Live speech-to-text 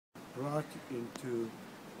brought into,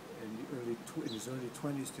 in his early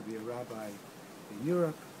 20s, to be a rabbi in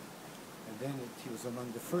Europe. And then he was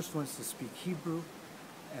among the first ones to speak Hebrew.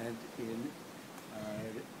 And in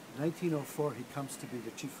 1904, he comes to be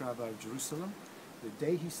the chief rabbi of Jerusalem. The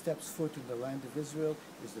day he steps foot in the land of Israel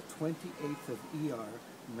is the 28th of Iyar,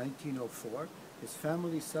 1904. His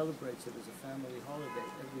family celebrates it as a family holiday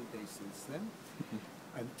every day since then,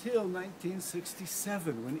 until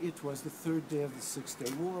 1967, when it was the third day of the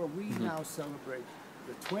Six-Day War. We now celebrate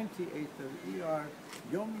the 28th of Iyar,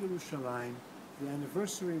 Yom Yerushalayim, the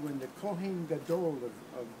anniversary when the Kohen Gadol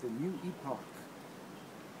of the new epoch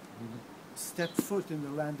stepped foot in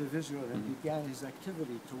the land of Israel and began his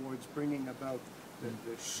activity towards bringing about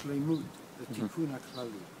the Shleimut, the Tikkun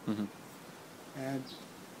HaKlali. And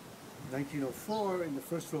 1904, in the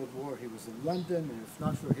First World War, he was in London, and if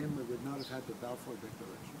not for him, we would not have had the Balfour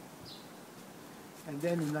Declaration. And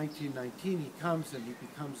then in 1919, he comes and he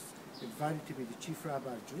becomes invited to be the chief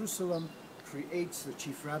rabbi of Jerusalem, creates the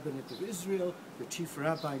chief rabbinate of Israel. The chief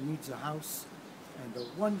rabbi needs a house, and the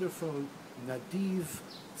wonderful Nadiv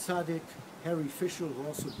Tzaddik, Harry Fisher, who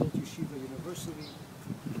also built Yeshiva University,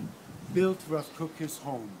 built Rav Kook his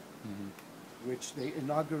home, which they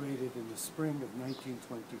inaugurated in the spring of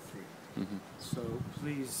 1923. So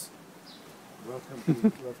please welcome to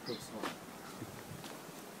Rav Kook's home.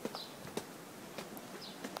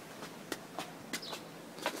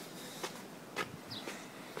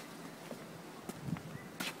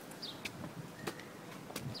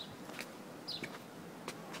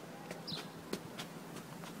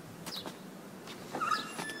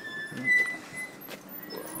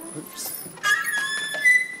 Oops.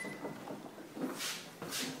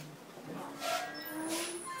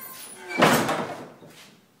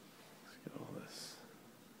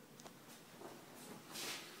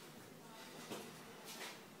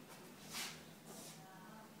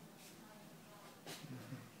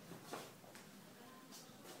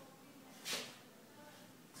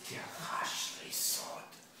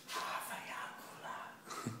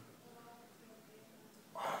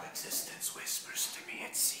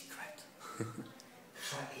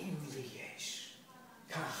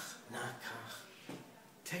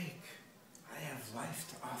 Take. I have life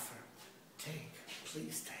to offer. Take.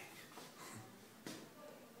 Please take.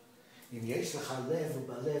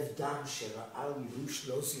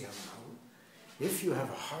 If you have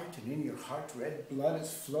a heart and in your heart red blood is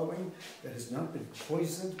flowing that has not been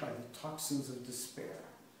poisoned by the toxins of despair.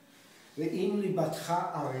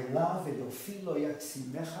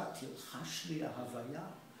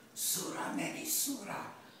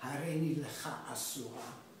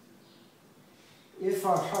 If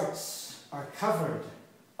our hearts are covered,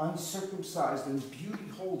 uncircumcised, and beauty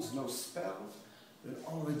holds no spell, then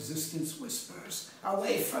all existence whispers,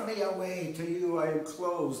 away from me, away, to you I am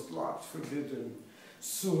closed, locked, forbidden.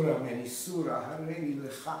 Surah meni surah, hareini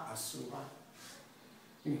lecha asura.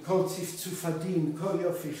 In kol tzufadin, kol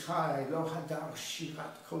yofi chai, lo hadar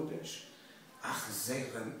shirat kodesh, ach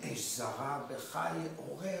zerem esh zara bechai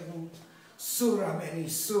oreru. Surah meni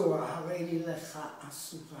surah, hareini lecha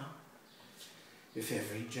asura. If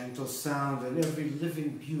every gentle sound and every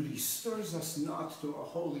living beauty stirs us not to a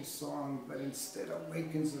holy song, but instead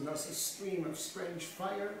awakens in us a stream of strange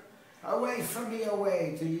fire, away from me,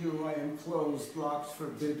 away, to you I am closed, locked,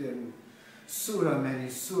 forbidden. Surah meni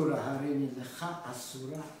surah, harini lecha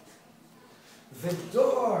asura.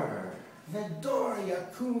 Vedor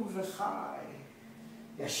yakum v'chai,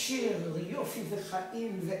 yashir liyofi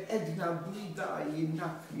v'chaim ve'edna blida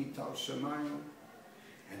yinak mital shamayim.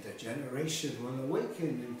 And a generation will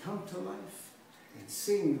awaken and come to life, and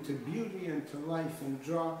sing to beauty and to life, and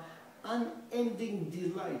draw unending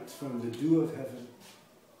delight from the dew of heaven.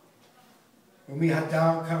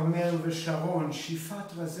 ומהדר כרמל ושרון,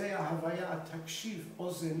 שיפת רזי ההוויה, תקשיב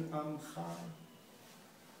אוזן עמך.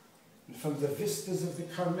 And from the vistas of the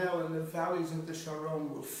Carmel and the valleys of the Sharon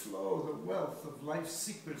will flow the wealth of life's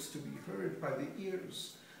secrets to be heard by the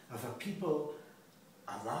ears of a people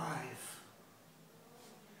alive.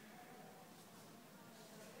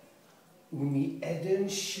 ומעדן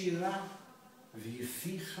שירה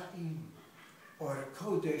ויפי חיים, or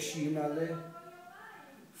Kodesh Yimale,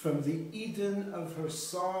 from the Eden of her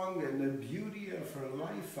song and the beauty of her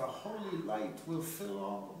life, a holy light will fill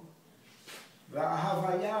all.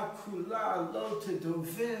 וההוויה כולה לא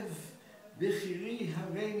תדובב, בחירי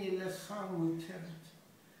הריני לך מותרת.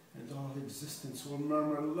 And all existence will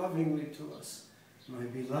murmur lovingly to us, my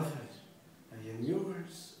beloved, I am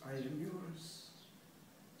yours, I am yours.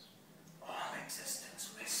 All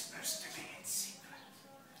existence whispers to me in secret,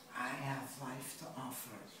 I have life to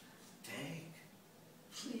offer. Take,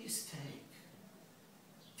 please take.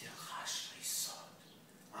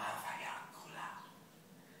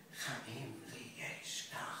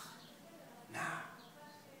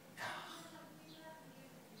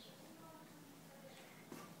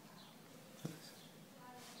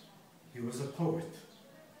 He was a poet.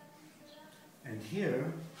 And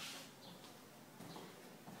here,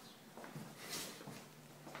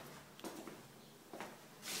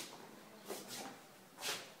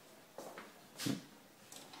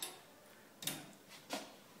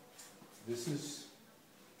 this is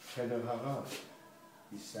Cheder Harav.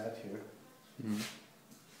 He sat here, and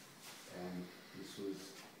this was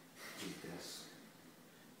his desk.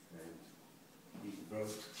 And he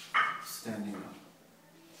wrote standing up.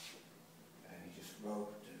 And he just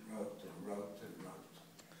wrote and wrote and wrote and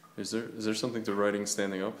wrote. Is there something to writing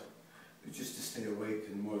standing up? Just to stay awake,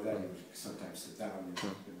 and more than he would sometimes sit down and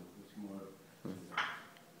with more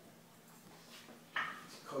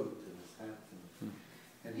his coat and his hat.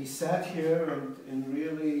 And he sat here and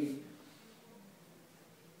really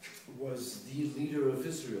was the leader of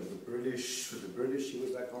Israel. For the British, he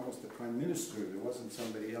was like almost the prime minister. There wasn't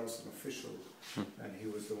somebody else, an official. And he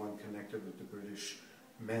was the one connected with the British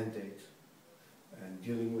mandate and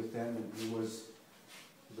dealing with them. And he was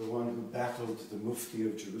the one who battled the Mufti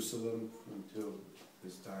of Jerusalem until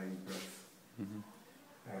his dying breath.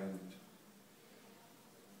 And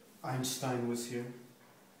Einstein was here.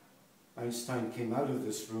 Einstein came out of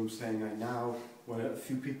this room saying, I now, one of the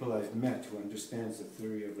few people I've met who understands the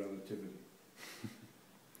theory of relativity.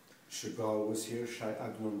 Chagall was here, Shai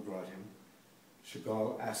Agnon brought him.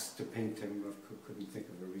 Chagall asked to paint him. Rav Kook couldn't think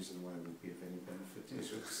of a reason why it would be of any benefit to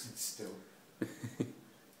Israel to sit still.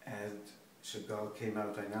 And Chagall came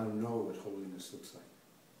out, I now know what holiness looks like.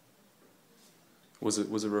 Was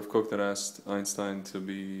it Rav Kook that asked Einstein to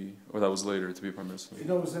be, or that was later, to be Prime Minister?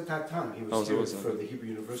 No, it was at that time. He was here for the Hebrew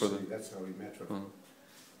University. That's how we met Rav Kook.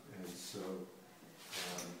 And so,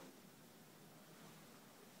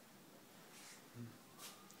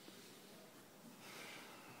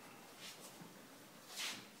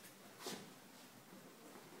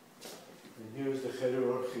 and here's the Cheder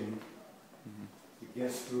Orchim, the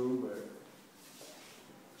guest room where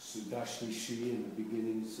Sudash Lishi in the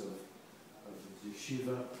beginnings of the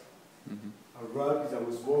yeshiva. A rug that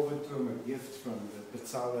was woven to him, a gift from the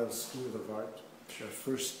Bezalel School of Art, their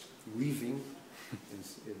first weaving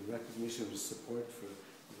in recognition of support for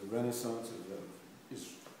the renaissance of the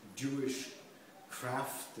Jewish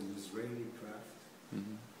craft and Israeli craft.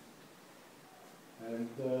 And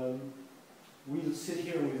we'll sit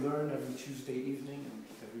here and we learn every Tuesday evening, and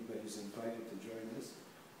everybody's invited to join us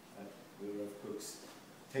at the Rav Kook's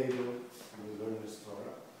table, and we learn this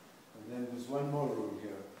Torah. And then there's one more room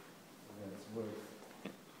here that's worth.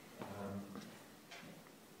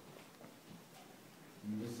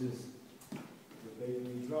 And this is the Beit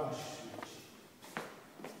Midrash.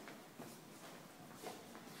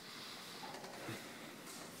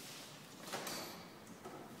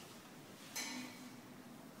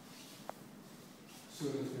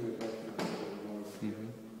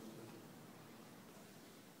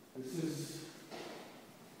 This is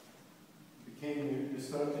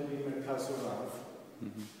started to be Merkaz Rav,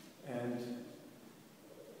 and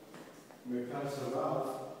Merkaz Rav,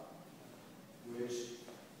 which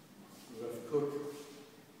Rav Kook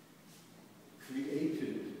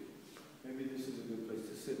created. Maybe this is a good place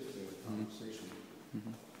to sit for a conversation.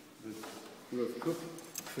 Rav Kook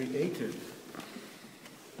created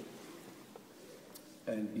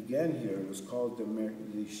and began here. It was called the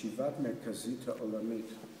Shivat Merkazit Olamit,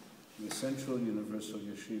 the Central Universal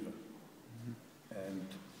Yeshiva. And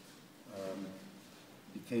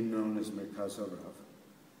became known as Merkaz Rav.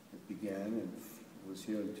 It began and was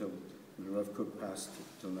here until Rav Kook passed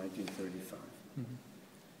until 1935.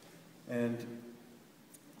 And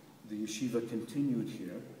the yeshiva continued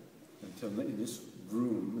here until in this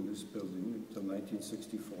room, in this building, until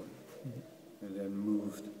 1964, and then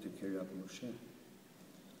moved to Kiryat Moshe.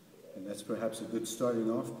 And that's perhaps a good starting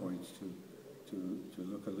off point to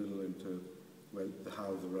look a little into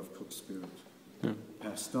how the Rav Kook spirit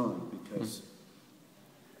passed on, because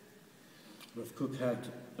Rav Kook had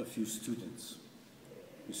a few students.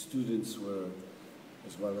 His students were,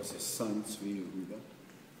 as well as his son, Tzvi Yehuda,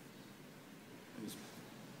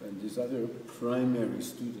 and his other primary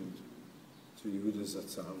student, Tzvi Yehuda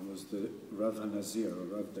Zatzal, was the Rav HaNazir, or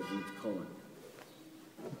Rav David Cohen.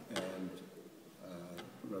 And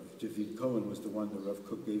Rav David Cohen was the one that Rav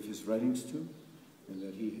Kook gave his writings to, and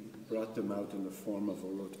that he brought them out in the form of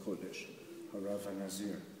Orot Kodesh, Rav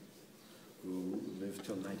HaNazir, who lived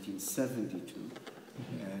till 1972.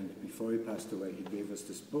 And before he passed away, he gave us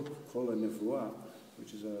this book, Kol HaNevuah,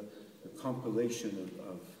 which is a compilation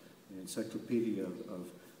of an encyclopedia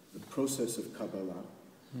of the process of Kabbalah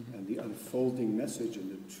and the unfolding message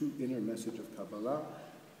and the true inner message of Kabbalah,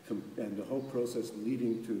 and the whole process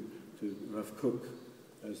leading to Rav Kook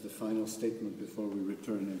as the final statement before we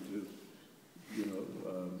return into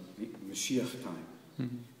the Mashiach time.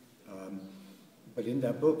 But in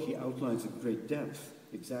that book, he outlines in great depth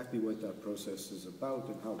exactly what that process is about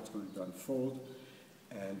and how it's going to unfold.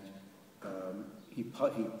 And he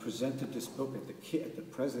presented this book at the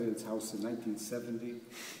president's house in 1970,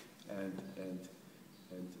 and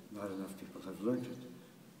not enough people have learned it.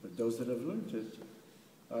 But those that have learned it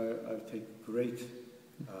take great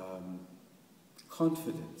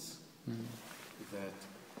confidence that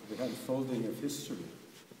the unfolding of history,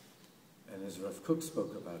 and as Rav Kook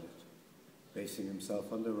spoke about it, basing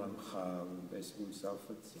himself on the Ramchal, and basing himself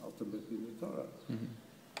ultimately in the Torah,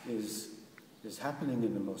 is happening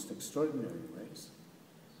in the most extraordinary ways.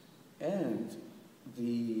 And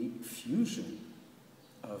the fusion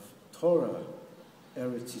of Torah,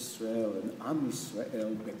 Eretz Yisrael, and Am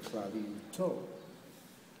Yisrael Beklali Tov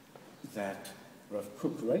that Rav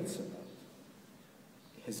Kook writes about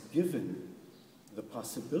has given the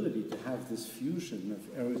possibility to have this fusion of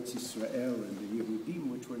Eretz Yisrael and the Yehudim,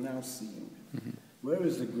 which we're now seeing. Where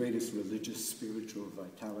is the greatest religious, spiritual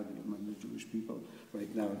vitality among the Jewish people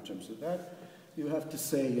right now in terms of that? You have to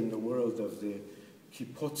say in the world of the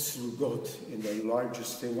Kippot Slugot, in the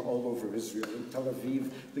largest thing all over Israel, in Tel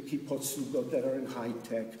Aviv, the Kippot Slugot that are in high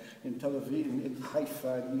tech, in Tel Aviv, in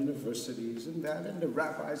Haifa, in universities, and that, and the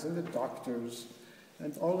rabbis and the doctors,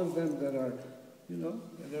 and all of them that are,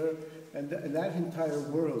 and that entire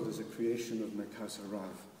world is a creation of Merkaz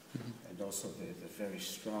Harav, and also the very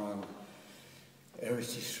strong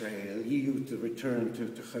Eretz Yisrael, Yiyut, the return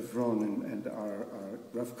to Hebron, and our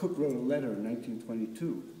Rav Kook wrote a letter in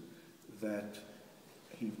 1922 that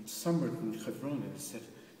he summered in Hebron and said,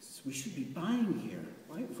 we should be buying here.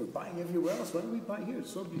 Why? If we're buying everywhere else, why don't we buy here?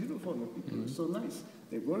 It's so beautiful and the people are so nice.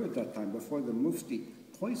 They were at that time before the Mufti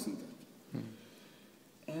poisoned it.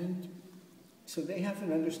 And so they have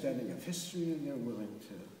an understanding of history and they're willing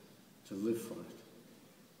to live for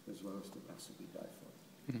it, as well as to possibly die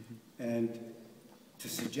for it. And to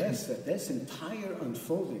suggest that this entire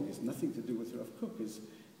unfolding has nothing to do with Rav Kook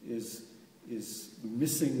is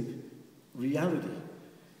missing reality.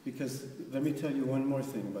 Because let me tell you one more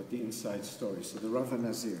thing about the inside story. So the Rav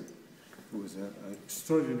Nazir, who was an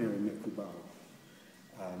extraordinary Mekubal,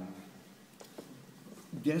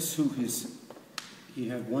 guess who he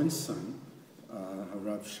had one son,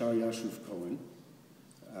 Rav Shar Yashuv Cohen,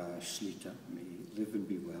 Shlita, may he live and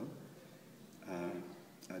be well,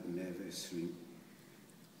 Ad Mev Esrim,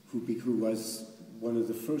 who was one of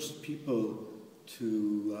the first people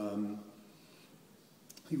to,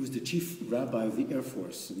 he was the chief rabbi of the Air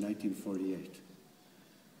Force in 1948.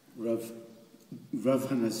 Rav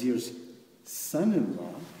Hanazir's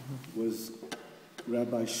son-in-law was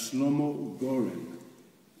Rabbi Shlomo Goren.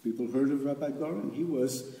 People heard of Rabbi Goren? He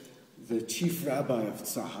was the chief rabbi of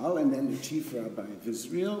Tzahal and then the chief rabbi of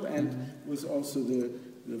Israel, and was also the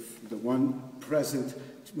one present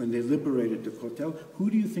when they liberated the Kotel. Who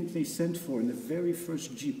do you think they sent for in the very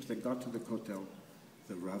first jeep that got to the Kotel?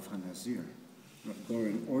 The Rav Hanazir. Rav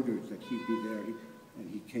Goren ordered that he be there, and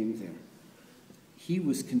he came there. He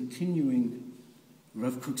was continuing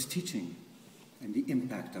Rav Kook's teaching, and the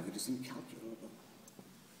impact of it is incalculable.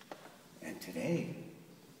 And today,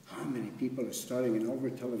 how many people are starting, and over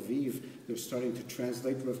Tel Aviv, they're starting to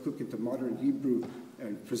translate Rav Kook into modern Hebrew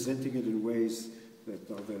and presenting it in ways that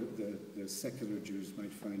all the secular Jews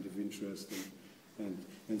might find of interest,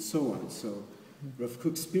 and so on. So Rav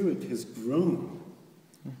Kook's spirit has grown.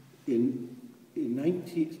 For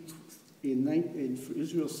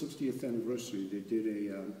Israel's 60th anniversary, they did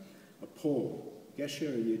a poll,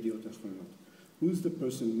 Gesher and Yediot Achronot. Who's the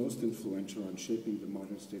person most influential on shaping the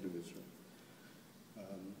modern state of Israel?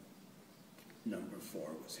 Number 4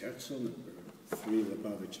 was Herzl, number 3,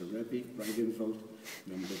 Lubavitcher Rebbe, write-in vote,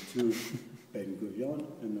 number 2, Ben Gurion,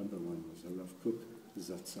 and number 1 was Rav Kook,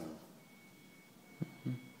 Zatzal.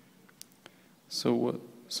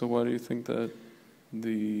 So why do you think that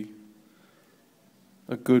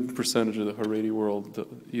a good percentage of the Haredi world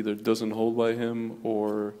either doesn't hold by him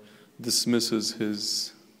or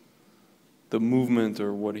dismisses the movement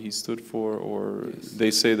or what he stood for, or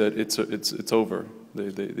they say that it's over? We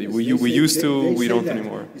don't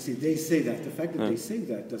anymore. You see, they say that. The fact that they say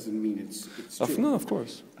that doesn't mean it's true. No, of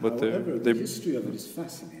course. But however, the history of it is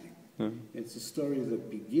fascinating. It's a story that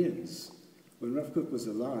begins when Rav Kook was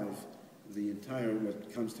alive. The entire,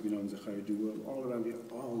 what comes to be known as the Haredi world, all around here,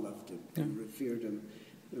 all loved him and revered him.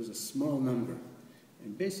 There was a small number.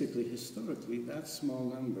 And basically, historically, that small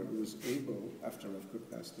number was able, after Rav Kook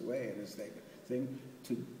passed away, and as they think,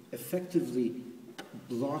 to effectively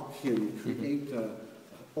block him, create a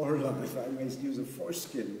orla, if I may use a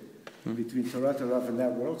foreskin, between Torah Rav and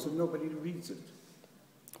that world, so nobody reads it.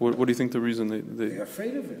 What do you think the reason They're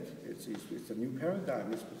afraid of it. It's a new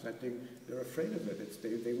paradigm. It's presenting. They're afraid of it.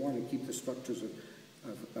 They want to keep the structures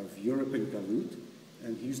of Europe and Galut,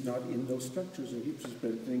 and he's not in those structures, and he's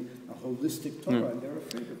presenting a holistic Torah, and they're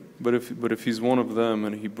afraid of it. But if he's one of them,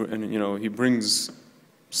 and he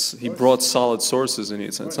brought solid sources, and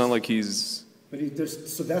it's not like he's. But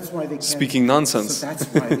so that's why they can't, speaking nonsense. So that's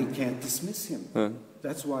why they can't dismiss him.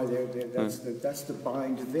 That's why that's the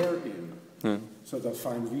bind they're in. So they'll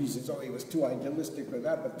find reasons. Oh, he was too idealistic or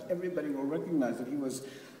that. But everybody will recognize that he was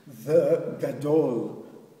the gadol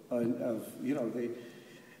of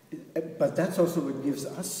But that's also what gives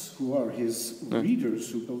us, who are his readers,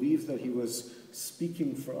 who believe that he was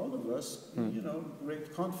speaking for all of us,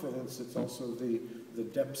 great confidence. It's also the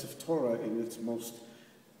depths of Torah in its most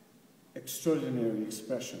extraordinary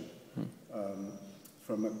expression,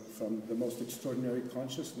 from the most extraordinary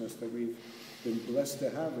consciousness that we've been blessed to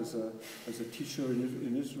have as a teacher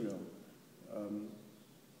in Israel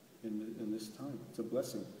in this time. It's a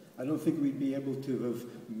blessing. I don't think we'd be able to have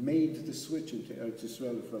made the switch into Eretz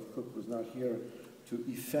Israel if Rav Kook was not here to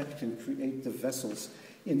effect and create the vessels.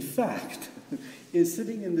 In fact,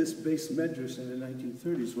 sitting in this base medrash in the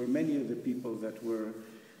 1930s were many of the people that were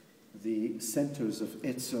the centers of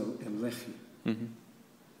Etzel and Lehi.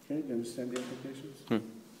 Okay, do you understand the implications?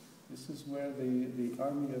 This is where the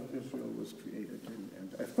army of Israel was created,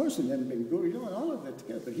 and of course, and then Ben Gurion, all of that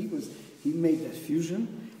together. But he made that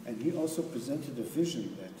fusion, and he also presented a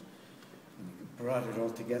vision that brought it all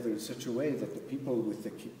together in such a way that the people with the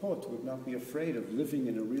kippot would not be afraid of living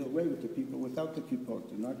in a real way with the people without the kippot,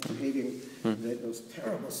 and not creating those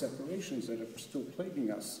terrible separations that are still plaguing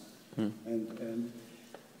us. And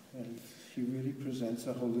he really presents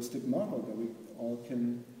a holistic model that we all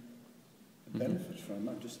can benefit from,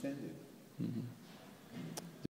 understanding.